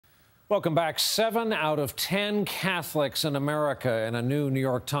Welcome back. 7 out of 10 Catholics in America in a new New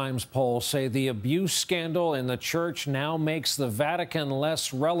York Times poll say the abuse scandal in the church now makes the Vatican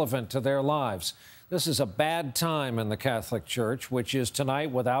less relevant to their lives. This is a bad time in the Catholic Church, which is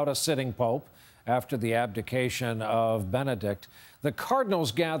tonight without a sitting pope after the abdication of Benedict. The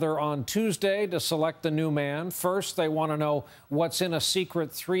cardinals gather on Tuesday to select the new man. First, they want to know what's in a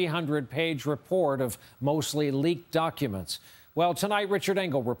secret 300-page report of mostly leaked documents. Well, tonight, Richard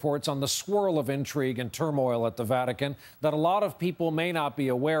Engel reports on the swirl of intrigue and turmoil at the Vatican that a lot of people may not be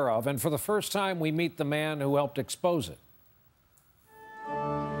aware of. And for the first time, we meet the man who helped expose it.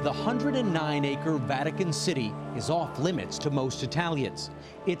 The 109-acre Vatican City is off limits to most Italians.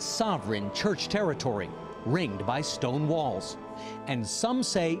 It's sovereign church territory, ringed by stone walls. And some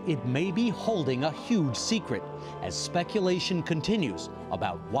say it may be holding a huge secret as speculation continues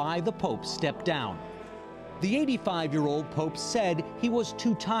about why the Pope stepped down. The 85-year-old Pope said he was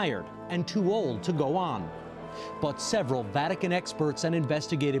too tired and too old to go on. But several Vatican experts and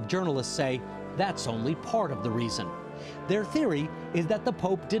investigative journalists say that's only part of the reason. Their theory is that the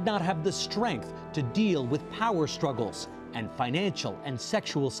Pope did not have the strength to deal with power struggles and financial and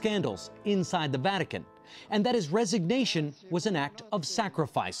sexual scandals inside the Vatican, and that his resignation was an act of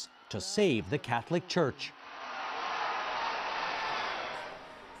sacrifice to save the Catholic Church.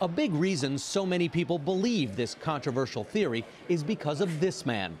 A big reason so many people believe this controversial theory is because of this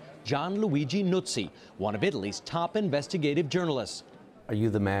man, Gianluigi Nuzzi, one of Italy's top investigative journalists. Are you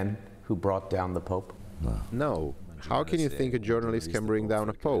the man who brought down the Pope? No. How can you think a journalist can bring down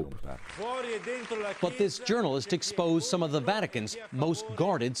a pope? But this journalist exposed some of the Vatican's most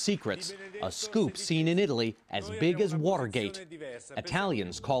guarded secrets, a scoop seen in Italy as big as Watergate.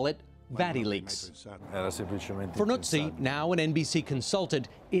 Italians call it Vatileaks. For Nuzzi, now an NBC consultant,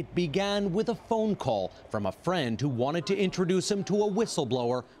 it began with a phone call from a friend who wanted to introduce him to a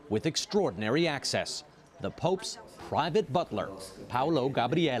whistleblower with extraordinary access, the Pope's private butler, Paolo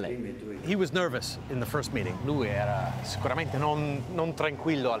Gabriele. He was nervous in the first meeting. Lui era sicuramente non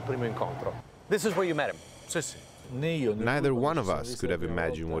tranquillo al primo incontro. This is where you met him. Sì, sì. Neither one of us could have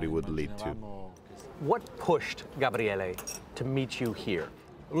imagined what it would lead to. What pushed Gabriele to meet you here?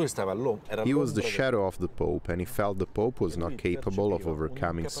 He was the shadow of the Pope, and he felt the Pope was not capable of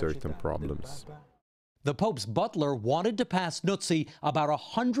overcoming certain problems. The Pope's butler wanted to pass Nuzzi about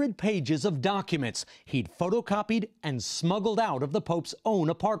 100 pages of documents he'd photocopied and smuggled out of the Pope's own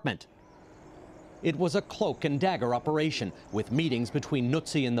apartment. It was a cloak and dagger operation, with meetings between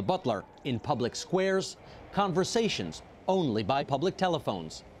Nuzzi and the butler in public squares, conversations only by public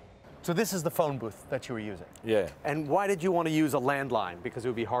telephones. So this is the phone booth that you were using? Yeah. And why did you want to use a landline? Because it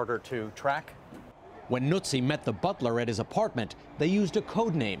would be harder to track? When Nuzzi met the butler at his apartment, they used a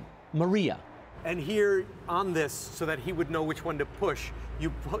code name, Maria. And here on this, so that he would know which one to push,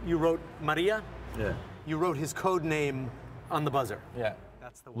 you wrote Maria? Yeah. You wrote his code name on the buzzer? Yeah.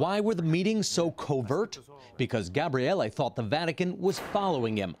 Why were the meetings so covert? Because Gabriele thought the Vatican was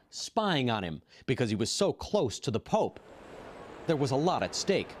following him, spying on him, because he was so close to the Pope. There was a lot at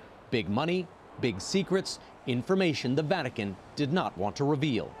stake. Big money, big secrets, information the Vatican did not want to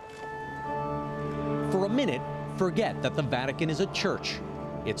reveal. For a minute, forget that the Vatican is a church.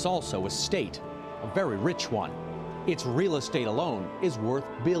 It's also a state, a very rich one. Its real estate alone is worth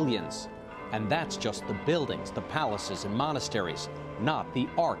billions. And that's just the buildings, the palaces and monasteries, not the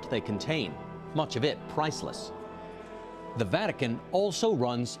art they contain, much of it priceless. The Vatican also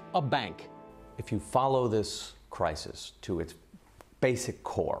runs a bank. If you follow this crisis to its basic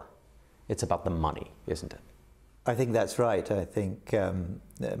core, it's about the money, isn't it? I think that's right. I think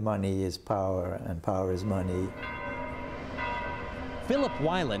money is power and power is money. Philip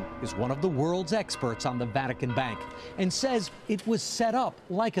Weiland is one of the world's experts on the Vatican Bank and says it was set up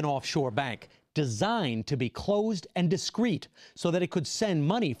like an offshore bank, designed to be closed and discreet so that it could send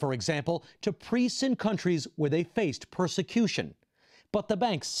money, for example, to priests in countries where they faced persecution. But the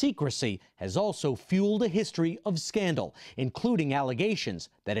bank's secrecy has also fueled a history of scandal, including allegations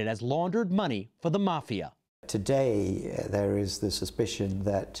that it has laundered money for the mafia. Today, there is the suspicion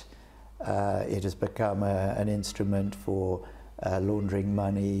that it has become an instrument for laundering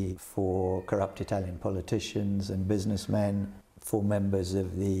money for corrupt Italian politicians and businessmen, for members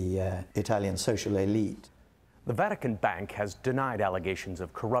of the Italian social elite. The Vatican Bank has denied allegations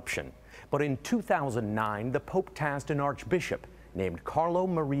of corruption, but in 2009, the Pope tasked an archbishop named Carlo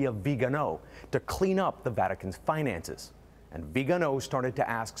Maria Vigano to clean up the Vatican's finances. And Vigano started to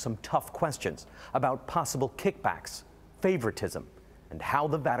ask some tough questions about possible kickbacks, favoritism, and how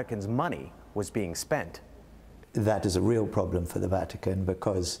the Vatican's money was being spent. That is a real problem for the Vatican,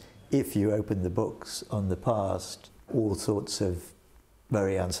 because if you open the books on the past, all sorts of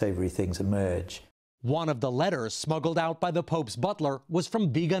very unsavory things emerge. One of the letters smuggled out by the Pope's butler was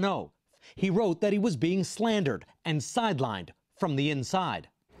from Vigano. He wrote that he was being slandered and sidelined from the inside.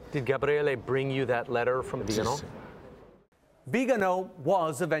 Did Gabriele bring you that letter from Vigano? Vigano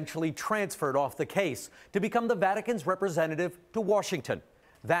was eventually transferred off the case to become the Vatican's representative to Washington.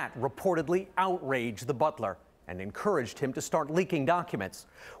 That reportedly outraged the butler and encouraged him to start leaking documents.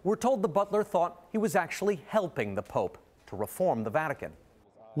 We're told the butler thought he was actually helping the Pope to reform the Vatican.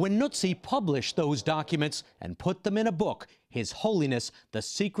 When Nuzzi published those documents and put them in a book, His Holiness, The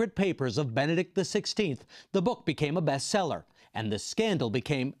Secret Papers of Benedict XVI, the book became a bestseller, and the scandal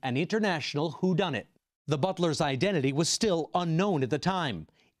became an international whodunit. The butler's identity was still unknown at the time.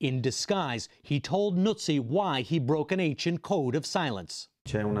 In disguise, he told Nuzzi why he broke an ancient code of silence.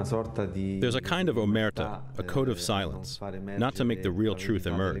 There's a kind of omerta, a code of silence, not to make the real truth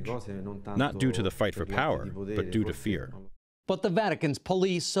emerge, not due to the fight for power, but due to fear. But the Vatican's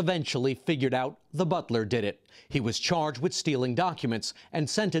police eventually figured out the butler did it. He was charged with stealing documents and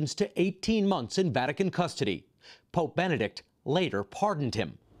sentenced to 18 months in Vatican custody. Pope Benedict later pardoned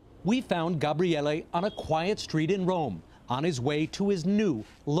him. We found Gabriele on a quiet street in Rome, on his way to his new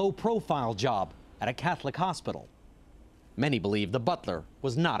low-profile job at a Catholic hospital. Many believe the butler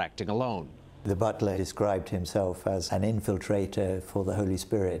was not acting alone. The butler described himself as an infiltrator for the Holy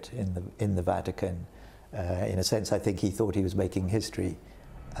Spirit in the Vatican. In a sense, I think he thought he was making history,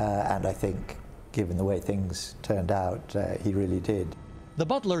 and I think, given the way things turned out, he really did. The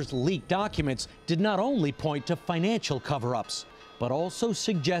butler's leaked documents did not only point to financial cover-ups, but also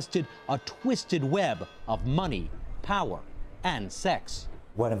suggested a twisted web of money, power, and sex.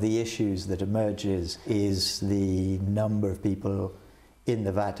 One of the issues that emerges is the number of people in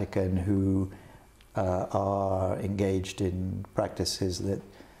the Vatican who are engaged in practices that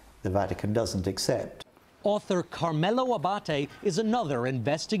the Vatican doesn't accept. Author Carmelo Abate is another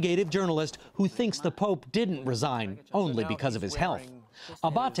investigative journalist who thinks the Pope didn't resign only because of his health.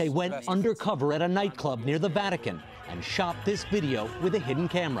 Abate went undercover at a nightclub near the Vatican and shot this video with a hidden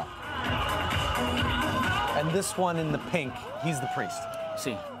camera. And this one in the pink, he's the priest.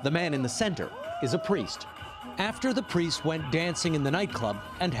 See, the man in the center is a priest. After the priest went dancing in the nightclub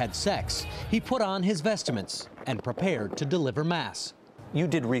and had sex, he put on his vestments and prepared to deliver Mass. You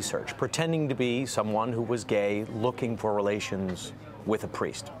did research, pretending to be someone who was gay, looking for relations with a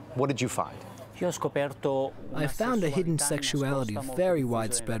priest. What did you find? I found a hidden sexuality very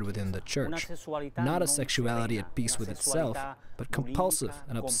widespread within the Church. Not a sexuality at peace with itself, but compulsive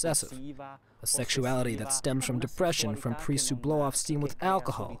and obsessive. A sexuality that stems from depression from priests who blow off steam with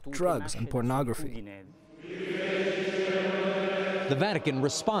alcohol, drugs, and pornography. The Vatican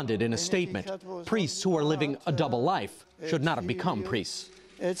responded in a statement. Priests who are living a double life should not have become priests.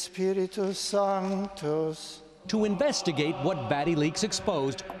 To investigate what Vatileaks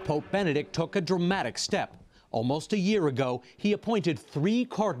exposed, Pope Benedict took a dramatic step. Almost a year ago, he appointed 3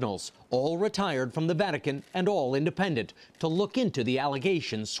 cardinals, all retired from the Vatican and all independent, to look into the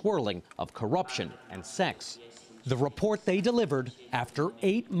allegations swirling of corruption and sex. The report they delivered, after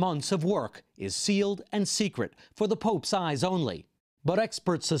 8 months of work, is sealed and secret for the Pope's eyes only. But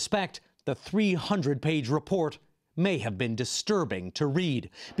experts suspect the 300-page report may have been disturbing to read,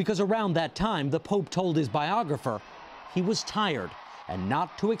 because around that time the Pope told his biographer he was tired and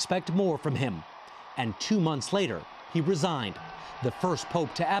not to expect more from him. And 2 months later, he resigned, the first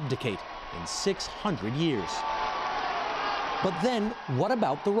Pope to abdicate in 600 years. But then, what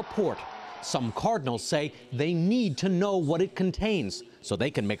about the report? Some cardinals say they need to know what it contains so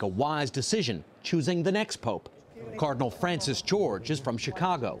they can make a wise decision, choosing the next Pope. Cardinal Francis George is from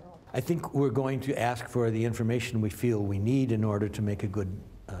Chicago. I think we're going to ask for the information we feel we need in order to make a good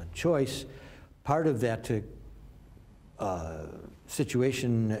choice. Part of that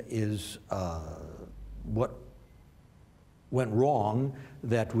situation is what went wrong,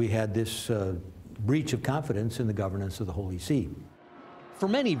 that we had this breach of confidence in the governance of the Holy See. For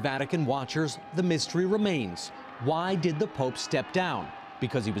many Vatican watchers, the mystery remains. Why did the Pope step down?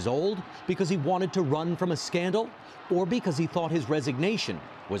 Because he was old? Because he wanted to run from a scandal? Or because he thought his resignation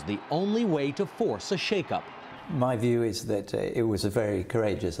was the only way to force a shakeup? My view is that it was a very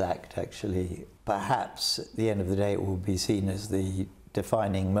courageous act, actually. Perhaps at the end of the day it will be seen as the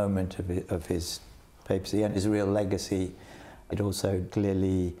defining moment of his papacy and his real legacy. It also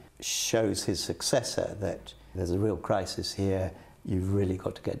clearly shows his successor that there's a real crisis here. You've really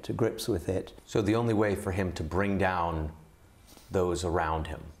got to get to grips with it. So the only way for him to bring down those around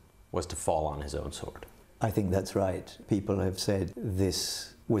him was to fall on his own sword. I think that's right. People have said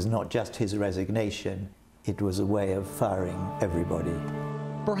this was not just his resignation, it was a way of firing everybody.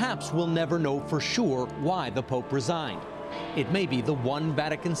 Perhaps we'll never know for sure why the Pope resigned. It may be the one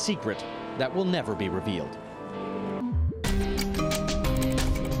Vatican secret that will never be revealed.